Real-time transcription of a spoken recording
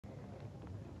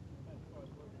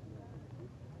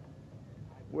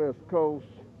West Coast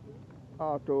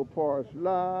Auto Parts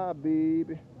Live,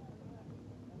 baby.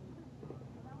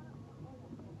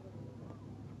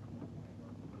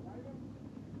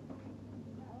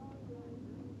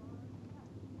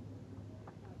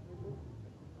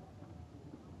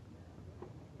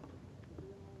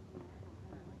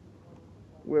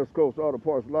 West Coast Auto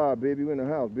Parts Live, baby. We in the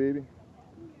house, baby.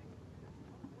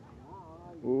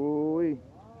 Ooh-wee.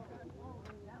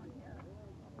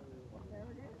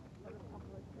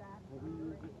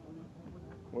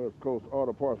 West Coast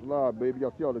Auto Parts Live, baby.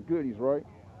 Y'all see all the goodies, right?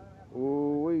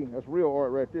 Ooh-wee. That's real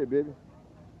art right there, baby.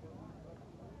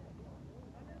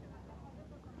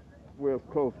 West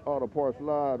Coast Auto Parts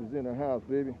Live is in the house,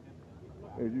 baby.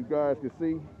 As you guys can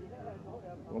see,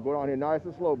 I'm gonna go down here nice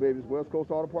and slow, baby. It's West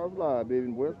Coast Auto Parts Live, baby.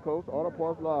 West Coast Auto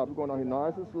Parts Live. We're going down here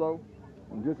nice and slow.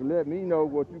 And just let me know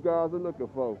what you guys are looking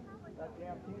for.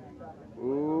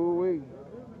 Ooh-wee.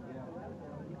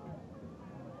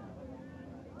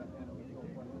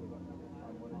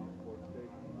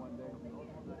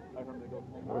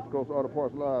 West Coast Auto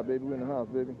Parts Live, baby. We're in the house,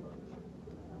 baby.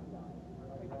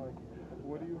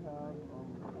 What do you have?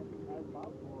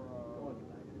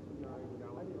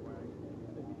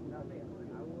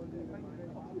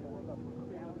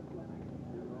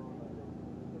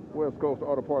 West Coast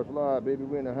Auto Parts Live, baby.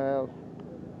 We're in the house.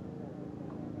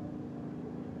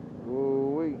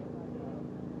 Ooh-wee.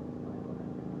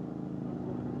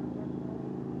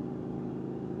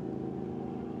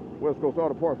 West Coast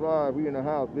Auto Parts Live, we in the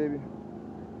house, baby.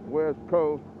 West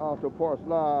Coast Auto Parts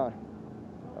Live.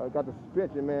 I got the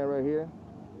suspension man right here.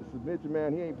 The suspension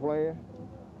man, he ain't playing.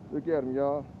 Look at him,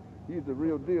 y'all. He's the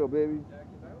real deal, baby.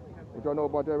 What y'all know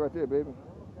about that right there, baby?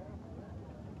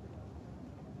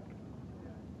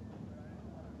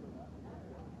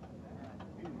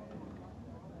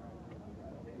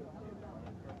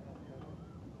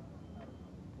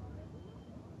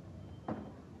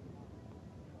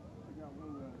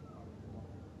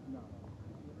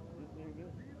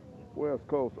 West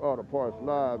Coast Auto Parts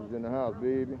Live is in the house,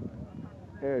 baby.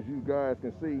 As you guys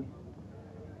can see,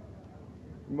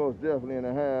 most definitely in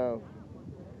the house.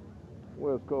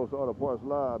 West Coast Auto Parts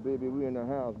Live, baby. We in the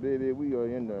house, baby. We are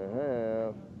in the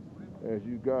house. As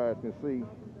you guys can see,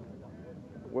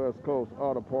 West Coast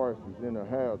Auto Parts is in the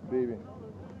house, baby.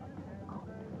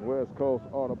 West Coast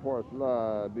Auto Parts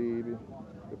Live, baby.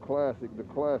 The classics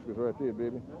right there,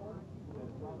 baby.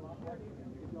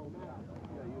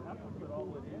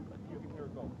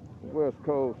 West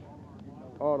Coast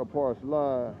Auto Parts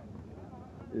Live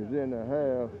is in the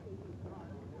house.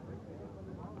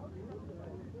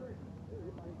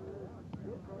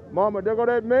 Mama, there go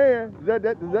that man. That's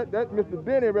Mr.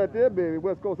 Benny right there, baby.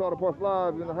 West Coast Auto Parts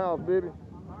Live is in the house, baby.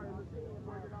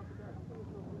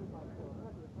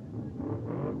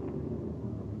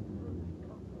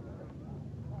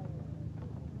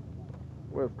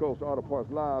 West Coast Auto Parts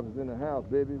Live is in the house,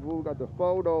 baby. Ooh, we got the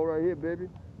photo right here, baby.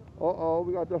 Uh-oh,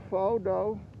 we got the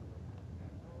photo.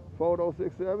 Photo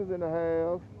 67 is in the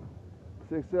house.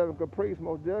 67 Caprice,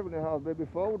 most definitely in the house, baby.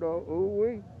 Photo,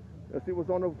 ooh-wee. Let's see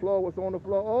what's on the floor,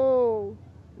 Oh,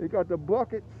 you got the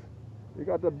buckets. You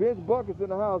got the bench buckets in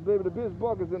the house, baby. The bench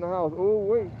buckets in the house,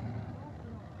 ooh-wee.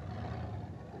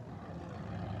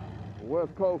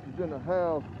 West Coast is in the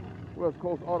house. West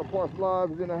Coast Auto Parts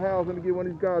Live is in the house. Let me get one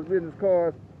of these guys' business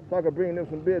cards so I can bring them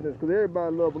some business. Because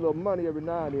everybody loves a little money every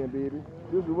now and then, baby.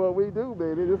 This is what we do,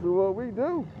 baby. This is what we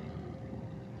do.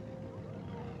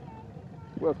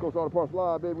 West Coast Auto Parts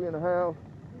Live, baby. We in the house.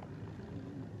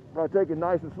 I take it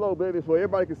nice and slow, baby, so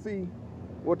everybody can see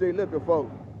what they looking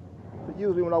for. So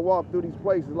usually when I walk through these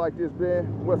places like this,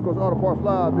 man, West Coast Auto Parts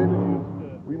Live, baby,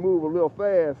 we move a little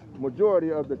fast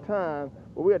majority of the time,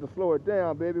 but we had to slow it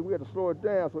down, baby. We had to slow it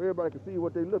down so everybody can see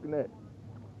what they're looking at.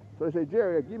 So they say,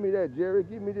 Jerry, give me that, Jerry.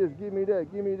 Give me this, give me that,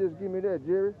 give me this, give me that,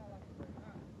 Jerry.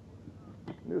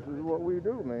 This is what we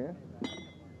do, man.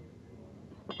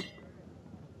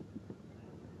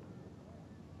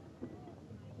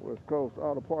 West Coast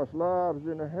Auto Parts Live is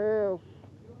in the house.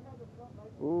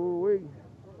 Ooh-wee.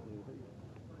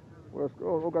 West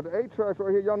Coast, we got the 8-tracks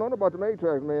right here. Y'all know about them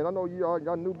 8-tracks, man. I know y'all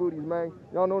new booties, man.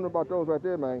 Y'all know about those right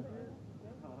there, man.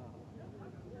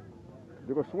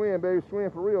 They're gonna swim, baby.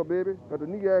 Swim for real, baby. Got the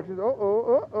knee actions.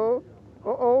 Uh-oh.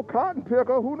 Cotton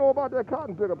picker. Who know about that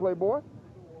cotton picker, Playboy?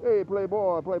 Hey,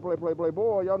 Playboy.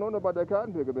 Playboy. Y'all know about that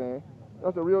cotton picker, man.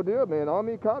 That's a real deal, man. I don't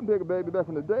mean cotton picker, baby, back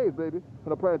in the days, baby.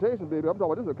 From the plantation, baby. I'm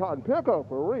talking about this is a cotton picker,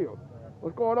 for real.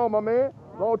 What's going on, my man?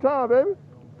 Long time, baby.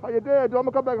 How you doing, dude? I'm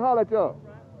gonna come back and holler at y'all.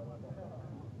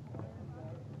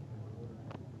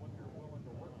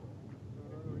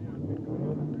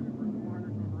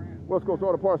 West Coast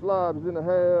Auto Parts Live is in the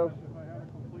house.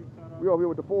 We over here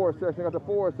with the Ford section. I got the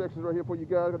Ford sections right here for you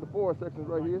guys. I got the Ford sections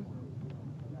right here.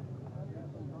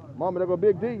 Mama, there go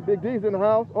Big D. Big D's in the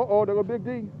house. Uh-oh, there go Big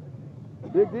D.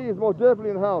 Big D is most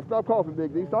definitely in the house. Stop coughing,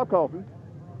 Big D. Stop coughing.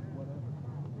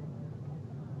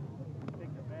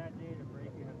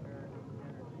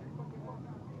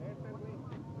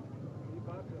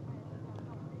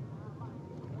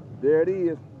 There it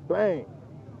is. Bang.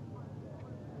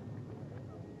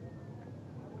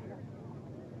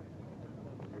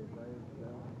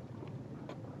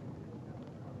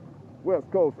 West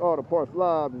Coast Auto Parts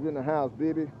Live is in the house,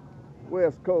 baby.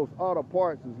 West Coast Auto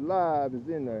Parts is live, is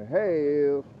in the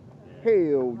house.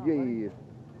 Hell yeah.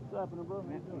 What's happening, bro?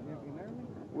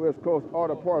 West Coast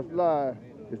Auto Parts Live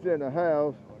is in the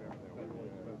house.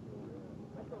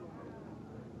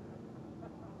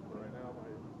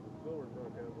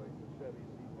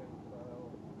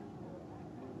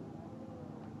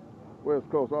 West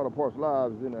Coast Auto Parts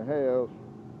Live is in the house.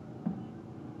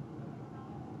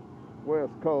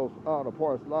 West Coast Auto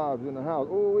Parts Live is in the house.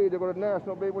 Oh, wait, they go to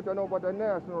National, baby. What y'all know about that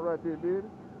National right there, baby?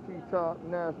 T-Top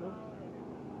National.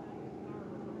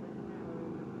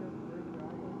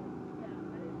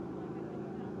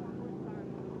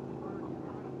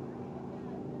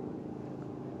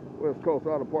 West Coast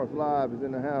Auto Parts Live is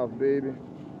in the house, baby.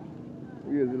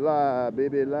 We is live,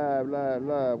 baby. Live, live,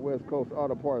 live. West Coast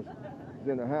Auto Parts is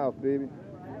in the house, baby.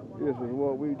 This is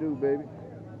what we do, baby.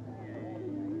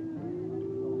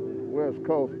 West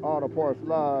Coast Auto Parts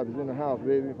Live is in the house,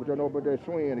 baby. What y'all know about that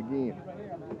swing again?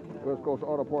 West Coast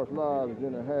Auto Parts Live is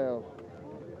in the house.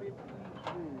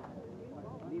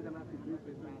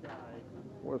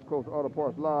 West Coast Auto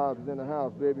Parts Live is in the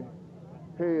house, baby.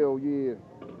 Hell yeah.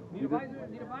 Need a visor?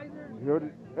 Need a visor? You heard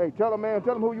it? Hey, tell them, man.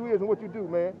 Tell them who you is and what you do,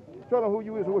 man. Tell them who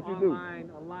you is and what you do.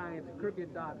 Online, it's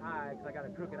crooked.eye, because I got a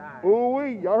crooked eye.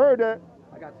 Ooh-wee. Y'all heard that?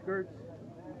 I got skirts.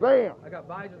 Bam. I got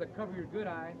visors that cover your good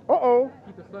eye. Uh-oh.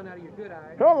 Keep the sun out of your good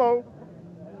eye. Hello.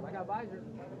 I got visors.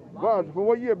 Visors. From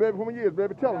what year, baby? From what years,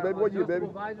 baby? Tell them, baby. What year, baby?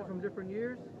 Visors from different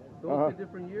years. Those in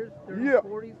different years. 30s, Yeah.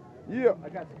 40s. Yeah. I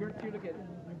got skirts here. Look at it.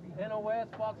 NOS,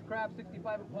 Foxcraft,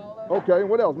 65 Impala. Okay.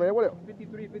 What else, man? What else?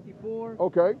 53, 54.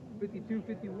 Okay. 52,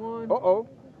 51. Uh-oh.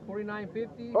 49,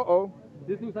 50. Uh-oh.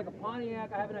 This looks like a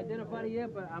Pontiac. I haven't identified it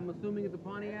yet, but I'm assuming it's a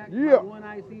Pontiac. Yeah. One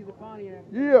I see is a Pontiac.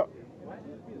 Yeah.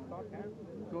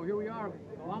 So here we are.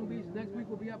 Long Beach. Next week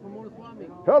we'll be out for Motor Swap Meet.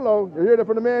 Hello. You hear that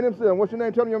from the man himself. What's your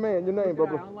name? Tell me your man. Your name, Crooked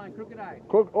brother. Eye, online, Crooked Eye.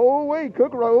 Cook. Oh, wait.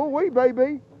 Cook. Oh, wait,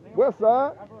 baby. West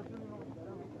Side.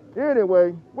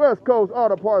 Anyway, West Coast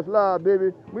Auto Parts Live,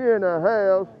 baby. We in the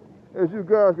house, as you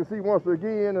guys can see once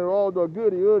again, and all the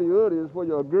goodies for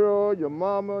your girl, your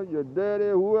mama, your daddy,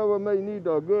 whoever may need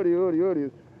the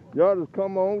goodies. Y'all just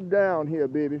come on down here,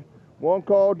 baby. One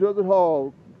call does it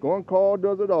all. One call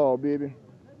does it all, baby.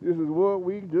 This is what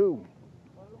we do.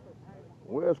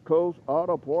 West Coast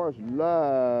Auto Parts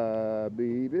Live,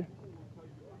 baby.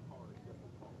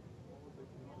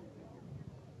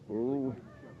 Ooh.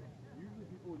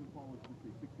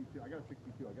 I got a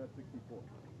 62. I got a 64.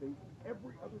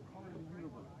 Every other car in the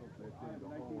universe.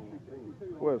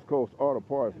 West Coast Auto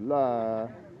Parts Live.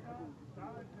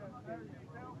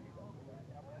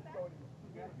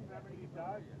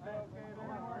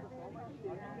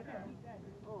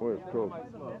 West Coast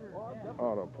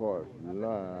Auto Parts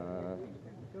Live.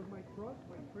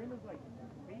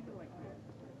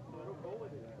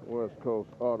 West Coast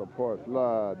Auto Parts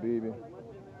Live, baby.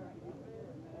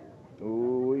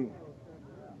 Ooh-wee.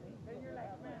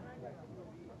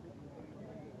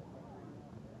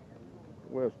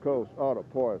 West Coast Auto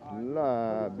Parts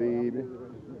Live, baby.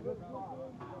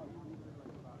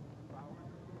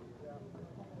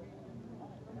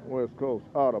 West Coast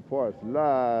Auto Parts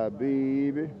Live,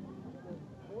 baby.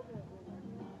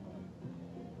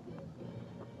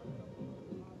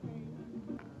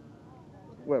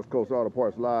 West Coast Auto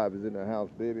Parts Live is in the house,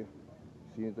 baby.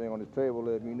 See anything on this table,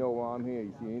 let me know while I'm here.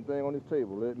 You see anything on this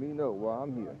table, let me know while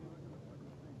I'm here.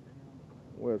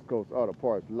 West Coast Auto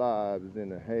Parts Live is in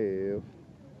the house.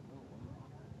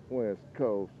 West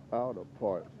Coast Auto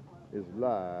Parts is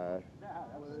live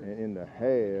and in the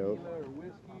house.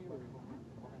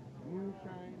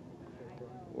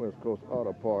 West Coast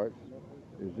Auto Parts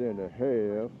is in the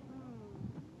house.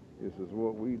 This is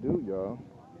what we do, y'all.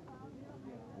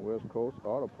 West Coast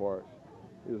Auto Parts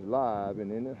is live and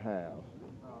in the house.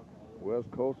 West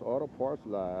Coast Auto Parts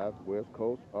Live. West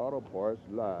Coast Auto Parts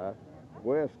Live.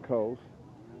 West Coast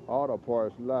Auto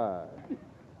Parts Live.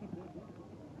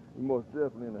 We most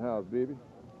definitely in the house, baby.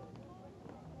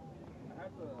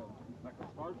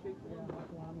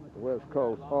 West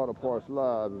Coast Auto Parts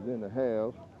Live is in the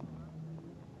house.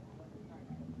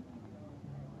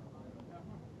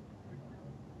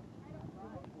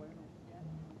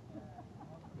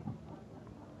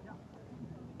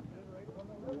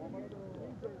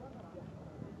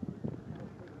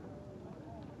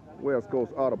 West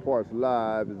Coast Auto Parts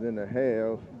Live is in the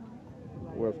house.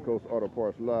 West Coast Auto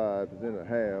Parts Live is in the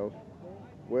house.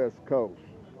 West Coast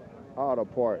Auto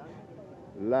Parts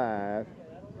Live.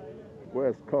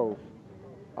 West Coast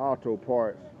Auto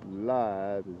Parts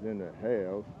Live is in the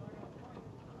house.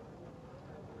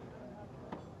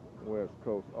 West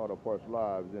Coast Auto Parts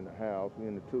Live is in the house. We're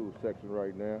in the tools section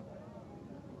right now.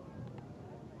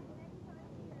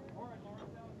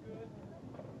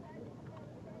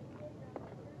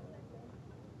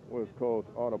 West Coast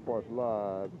Auto Parts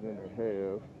Live is in the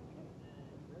house.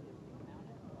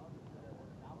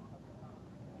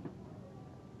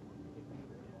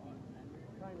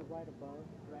 Kind of right above.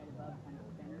 Right above, kind of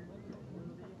center.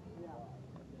 Yeah.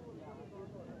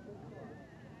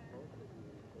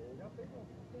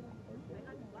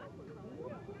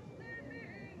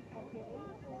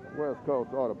 West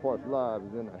Coast Auto Parts Live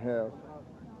is in the house.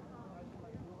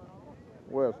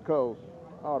 West Coast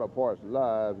Auto Parts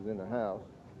Live is in the house.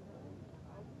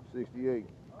 68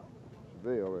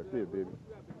 Chevelle right there, baby.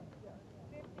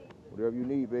 Whatever you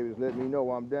need, baby, just let me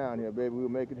know I'm down here, baby. We'll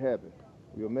make it happen.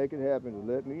 We'll make it happen. Just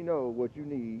let me know what you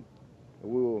need,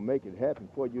 and we will make it happen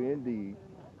for you indeed.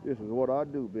 This is what I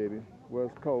do, baby.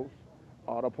 West Coast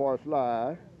Auto Parts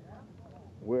Live.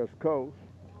 West Coast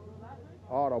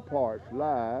Auto Parts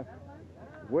Live.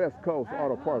 West Coast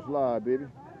Auto Parts Live, baby.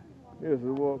 This is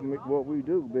what we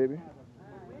do, baby.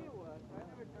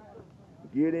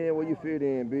 Get in where you fit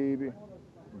in, baby.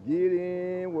 Get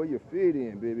in where you fit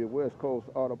in, baby. West Coast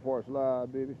Auto Parts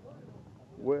Live, baby.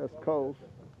 West Coast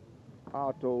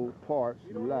Auto Parts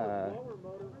Live.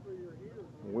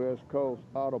 West Coast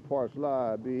Auto Parts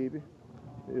Live, baby.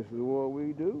 This is what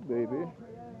we do, baby.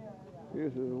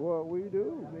 This is what we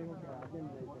do, baby.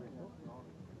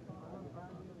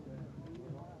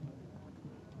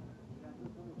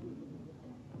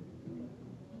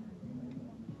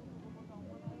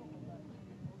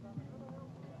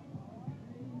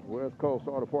 West Coast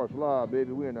Auto Parts Live,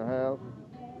 baby. We in the house.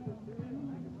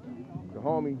 The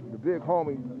homie, the big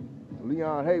homie,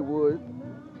 Leon Haywood.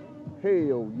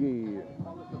 Hell yeah.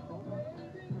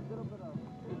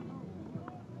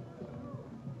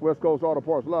 West Coast Auto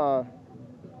Parts Live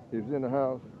is in the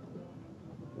house.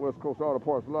 West Coast Auto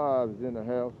Parts Live is in the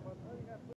house.